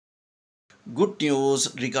Good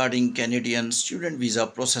news regarding Canadian student visa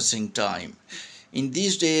processing time. In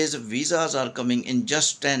these days, visas are coming in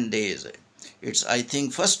just 10 days. It's, I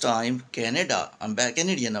think, first time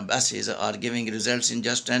Canadian embassies are giving results in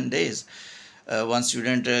just 10 days. One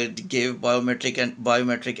student gave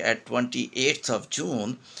biometric at 28th of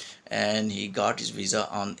June, and he got his visa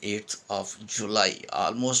on 8th of July.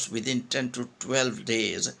 Almost within 10 to 12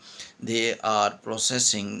 days, they are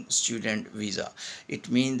processing student visa. It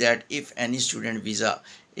means that if any student visa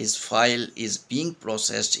file is being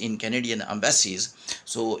processed in Canadian embassies,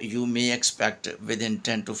 so you may expect within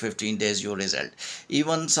 10 to 15 days your result.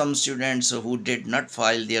 Even some students who did not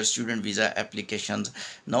file their student visa applications,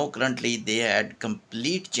 now currently they had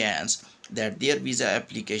complete chance that their visa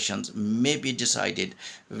applications may be decided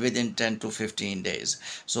within 10 to 15 days.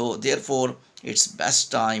 So therefore, it's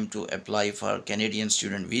best time to apply for Canadian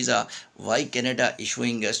student visa. Why Canada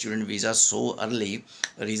issuing a student visa so early?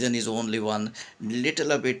 Reason is only one: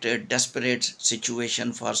 little bit desperate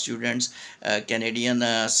situation for students.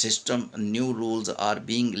 Canadian system new rules are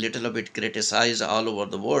being little bit criticized all over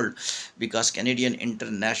the world, because Canadian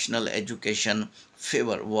international education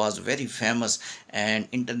favor was very famous, and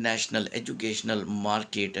international educational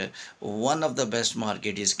market, one of the best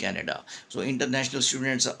market is Canada. So international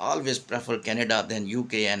students always prefer Canada than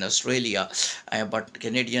UK and Australia, but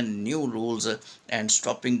Canadian new rules and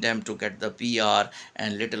stopping them to get the PR,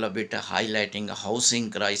 and little bit highlighting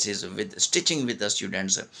housing crisis with stitching with the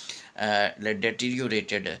students,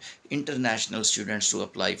 deteriorated international students to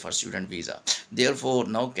apply for student visa. Therefore,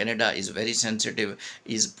 now Canada is very sensitive,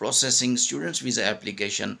 is processing students visa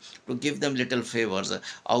application to give them little favors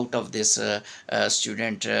out of this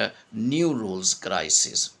student new rules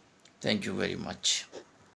crisis. Thank you very much.